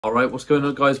Alright, what's going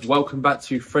on guys? Welcome back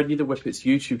to Freddy the Whippet's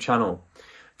YouTube channel.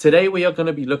 Today we are going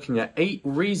to be looking at 8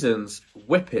 reasons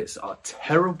Whippets are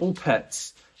terrible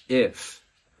pets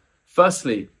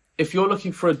Firstly, if you're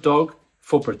looking for a dog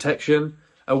for protection,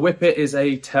 a Whippet is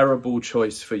a terrible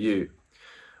choice for you.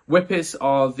 Whippets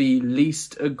are the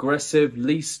least aggressive,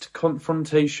 least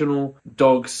confrontational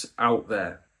dogs out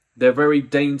there. They're very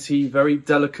dainty, very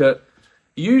delicate.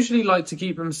 Usually like to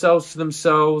keep themselves to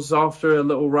themselves. After a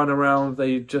little run around,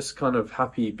 they're just kind of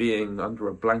happy being under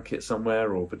a blanket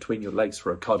somewhere or between your legs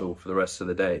for a cuddle for the rest of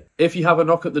the day. If you have a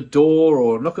knock at the door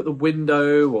or a knock at the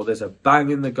window or there's a bang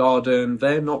in the garden,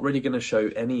 they're not really going to show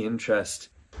any interest.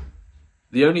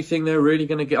 The only thing they're really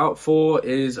going to get up for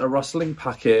is a rustling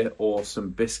packet or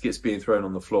some biscuits being thrown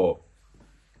on the floor.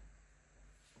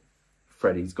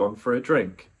 Freddy's gone for a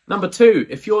drink. Number 2,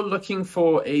 if you're looking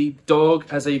for a dog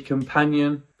as a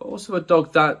companion, but also a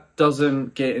dog that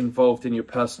doesn't get involved in your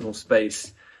personal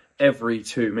space every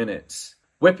 2 minutes.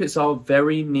 Whippets are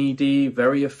very needy,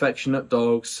 very affectionate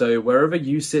dogs, so wherever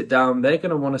you sit down, they're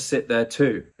going to want to sit there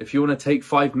too. If you want to take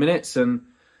 5 minutes and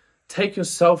take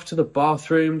yourself to the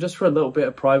bathroom just for a little bit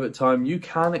of private time, you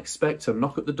can expect a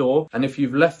knock at the door. And if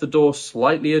you've left the door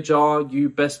slightly ajar, you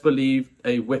best believe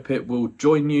a Whippet will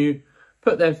join you,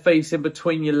 put their face in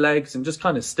between your legs and just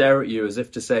kind of stare at you as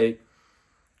if to say,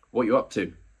 what you up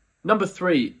to? Number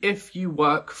 3, if you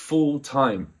work full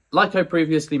time. Like I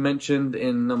previously mentioned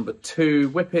in number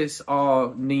 2, Whippets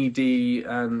are needy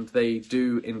and they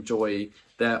do enjoy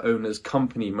their owner's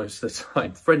company most of the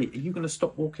time. Freddy, are you going to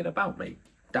stop walking about, mate?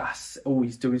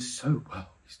 He's doing so well.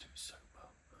 He's doing so well.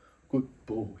 Good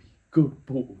boy. Good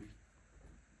boy.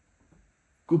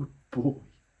 Good boy.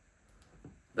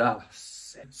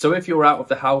 That's it. So if you're out of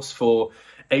the house for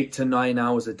 8 to 9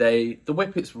 hours a day, the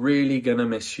Whippet's really gonna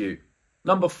miss you.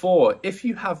 Number 4, if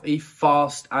you have a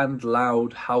fast and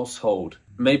loud household,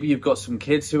 maybe you've got some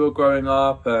kids who are growing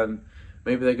up and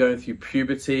maybe they're going through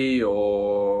puberty,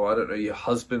 or I don't know, your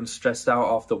husband's stressed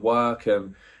out after work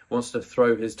and wants to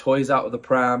throw his toys out of the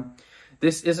pram.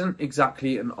 This isn't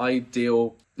exactly an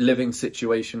ideal living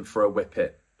situation for a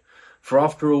Whippet. For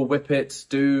after all, Whippets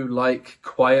do like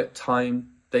quiet time.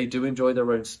 They do enjoy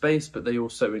their own space, but they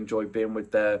also enjoy being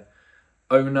with their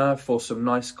owner for some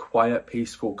nice, quiet,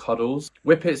 peaceful cuddles.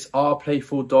 Whippets are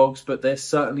playful dogs, but they're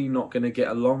certainly not going to get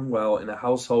along well in a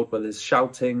household where there's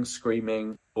shouting,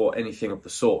 screaming, or anything of the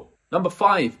sort. Number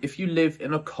 5, if you live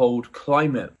in a cold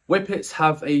climate. Whippets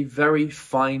have a very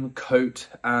fine coat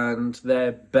and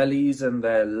their bellies and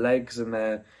their legs and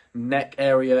their neck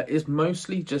area is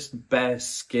mostly just bare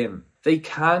skin. They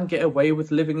can get away with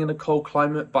living in a cold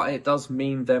climate, but it does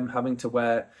mean them having to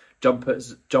wear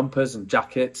jumpers and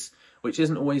jackets, which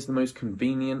isn't always the most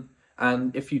convenient.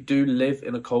 And if you do live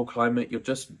in a cold climate, you're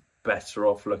just better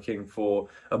off looking for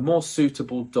a more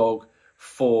suitable dog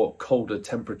for colder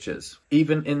temperatures.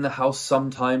 Even in the house,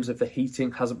 sometimes if the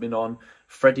heating hasn't been on,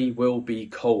 Freddy will be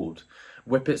cold.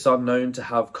 Whippets are known to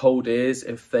have cold ears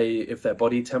if their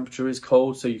body temperature is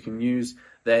cold, so you can use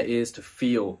their ears to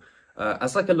feel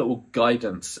as like a little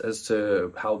guidance as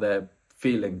to how they're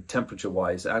feeling temperature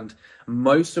wise. And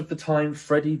most of the time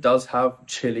Freddy does have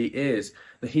chilly ears.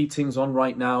 The heating's on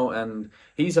right now and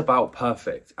he's about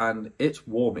perfect, and it's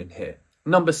warm in here.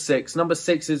 Number 6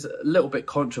 is a little bit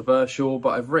controversial, but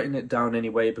I've written it down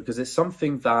anyway because it's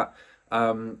something that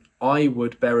I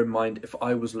would bear in mind if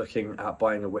I was looking at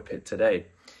buying a Whippet today.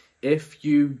 If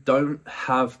you don't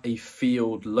have a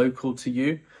field local to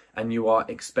you and you are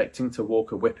expecting to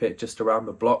walk a Whippet just around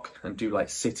the block and do like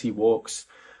city walks,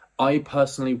 I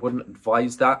personally wouldn't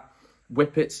advise that.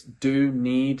 Whippets do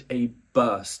need a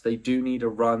burst. They do need a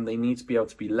run. They need to be able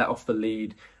to be let off the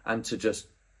lead and to just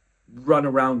run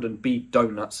around and beat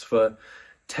donuts for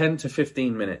 10 to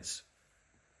 15 minutes.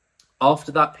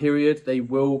 After that period, they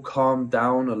will calm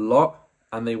down a lot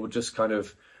and they will just kind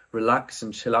of relax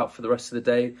and chill out for the rest of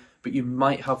the day. But you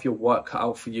might have your work cut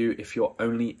out for you if you're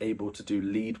only able to do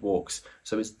lead walks.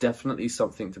 So it's definitely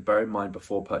something to bear in mind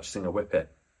before purchasing a Whippet.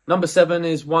 Number 7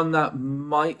 is one that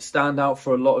might stand out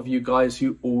for a lot of you guys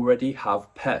who already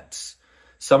have pets.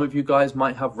 Some of you guys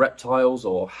might have reptiles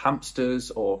or hamsters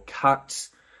or cats,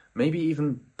 maybe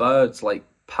even birds like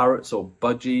parrots or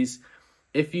budgies.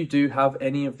 If you do have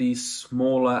any of these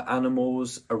smaller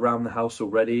animals around the house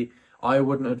already, I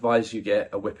wouldn't advise you get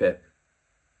a Whippet.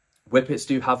 Whippets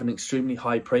do have an extremely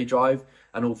high prey drive,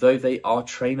 and although they are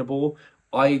trainable,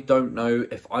 I don't know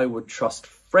if I would trust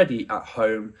Freddy at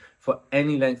home for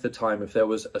any length of time if there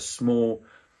was a small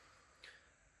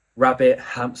rabbit,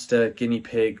 hamster, guinea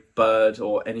pig, bird,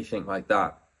 or anything like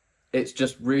that. It's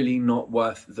just really not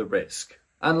worth the risk.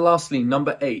 And lastly,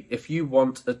 number 8, if you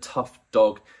want a tough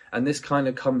dog And this kind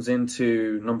of comes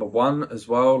into number one as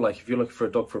well. Like if you're looking for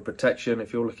a dog for protection,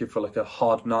 if you're looking for like a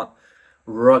hard nut,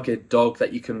 rugged dog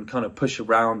that you can kind of push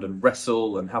around and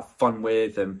wrestle and have fun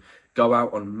with and go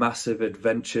out on massive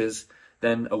adventures,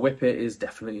 then a Whippet is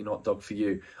definitely not dog for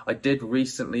you. I did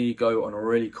recently go on a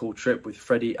really cool trip with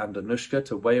Freddie and Anushka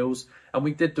to Wales, and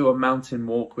we did do a mountain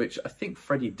walk, which I think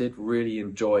Freddie did really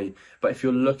enjoy. But if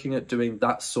you're looking at doing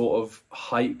that sort of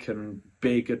hike and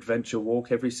big adventure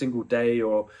walk every single day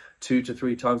or 2 to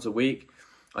 3 times a week,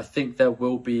 I think there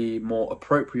will be more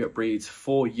appropriate breeds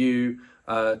for you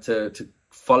to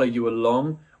follow you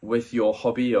along with your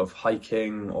hobby of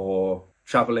hiking or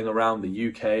traveling around the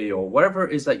UK or wherever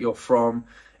it is that you're from.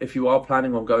 If you are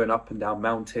planning on going up and down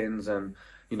mountains and,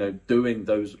 you know, doing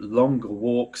those longer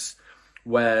walks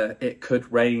where it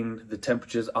could rain, the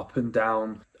temperatures up and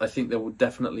down, I think there will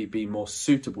definitely be more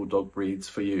suitable dog breeds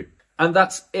for you. And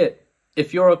that's it.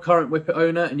 If you're a current Whippet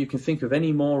owner and you can think of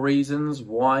any more reasons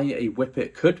why a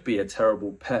Whippet could be a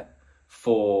terrible pet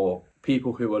for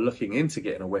people who are looking into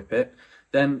getting a Whippet,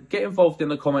 then get involved in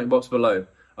the comment box below.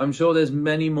 I'm sure there's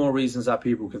many more reasons that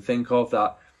people can think of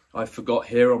that I forgot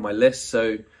here on my list.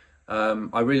 So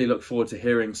I really look forward to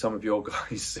hearing some of your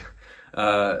guys,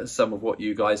 some of what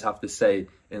you guys have to say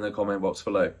in the comment box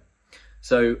below.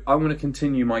 So I'm going to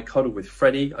continue my cuddle with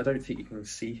Freddie. I don't think you can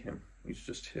see him. He's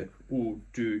just here. Oh,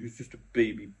 dude, he's just a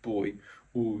baby boy.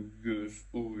 Oh, yes.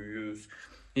 Oh, yes.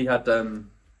 He had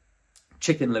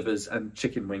chicken livers and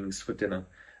chicken wings for dinner,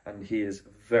 and he is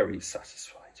very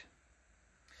satisfied.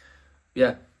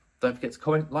 Yeah, don't forget to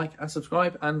comment, like, and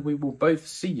subscribe, and we will both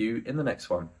see you in the next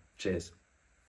one. Cheers.